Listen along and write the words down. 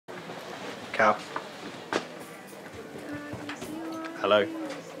Cal. Hello.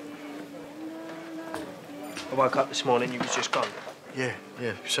 I woke up this morning, you was just gone. Yeah,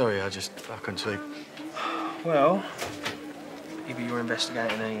 sorry, I couldn't sleep. Well, either you're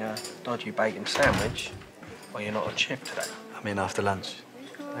investigating a dodgy bacon sandwich, or you're not on shift today. I mean, after lunch.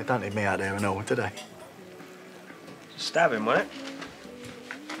 They don't need me out there and all, do they? Stabbing, wasn't it?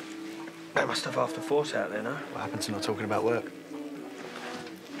 They must have half the force out there, no? What happened to not talking about work?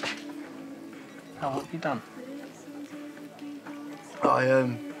 What have you done?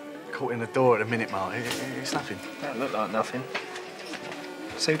 I, caught in the door at the minute, Mark. It's nothing. That looked like nothing.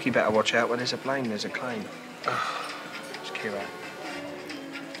 Suki better watch out. When there's a blame, there's a claim. Just Kira.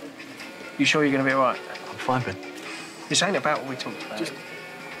 You sure you're going to be all right? I'm fine, Ben. This ain't about what we talked about. Just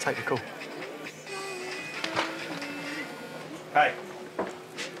take the call. Hey.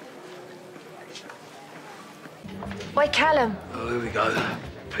 Wait, Callum. Oh, here we go.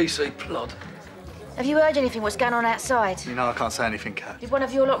 PC plod. Have you heard anything what's going on outside? You know I can't say anything, Kat. Did one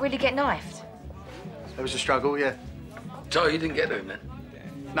of your lot really get knifed? There was a struggle, yeah. Joe, you didn't get to him then?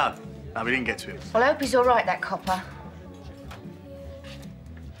 No, we didn't get to him. Well, I hope he's all right, that copper.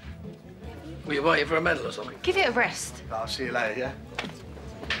 Were you waiting for a medal or something? Give it a rest. I'll see you later, yeah?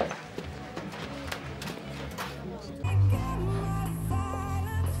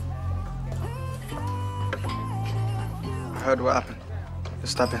 I heard what happened. The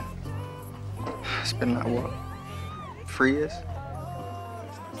stabbing. It's been like, what, 3 years?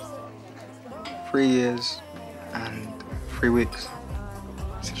 3 years and 3 weeks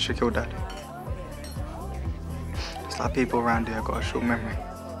since she killed Dad. It's like people around here have got a short memory.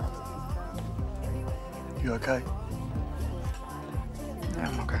 You okay? Yeah,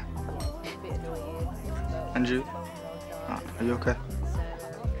 I'm okay. And you? Are you okay?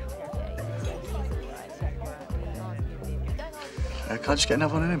 Can I just get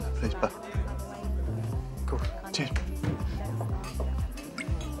another one of them, please, bud? Cool. Cheers.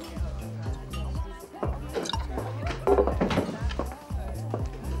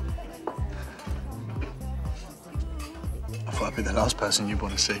 I thought I'd be the last person you'd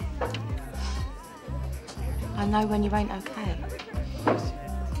want to see. I know when you ain't okay.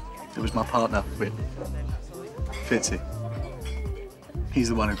 It was my partner, Fitzy. He's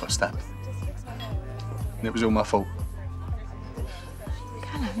the one who got stabbed. And it was all my fault.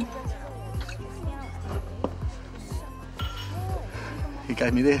 Callum? He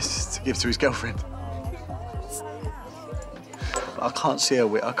gave me this to give to his girlfriend. But I can't see her,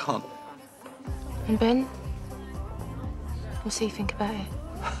 Whit, I can't. And Ben? What's he think about it?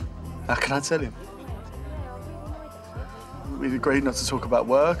 How can I tell him? We'd agreed not to talk about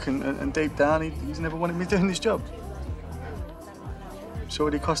work, and deep down, he's never wanted me doing this job. It's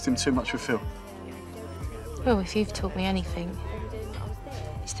already cost him too much with Phil. Well, if you've taught me anything,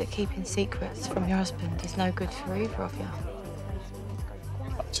 it's that keeping secrets from your husband is no good for either of you.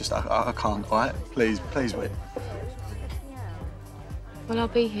 I can't, all right? Please, Whit. Well, I'll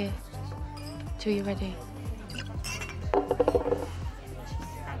be here till you're ready.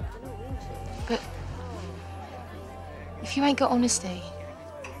 But if you ain't got honesty,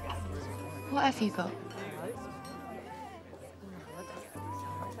 what have you got?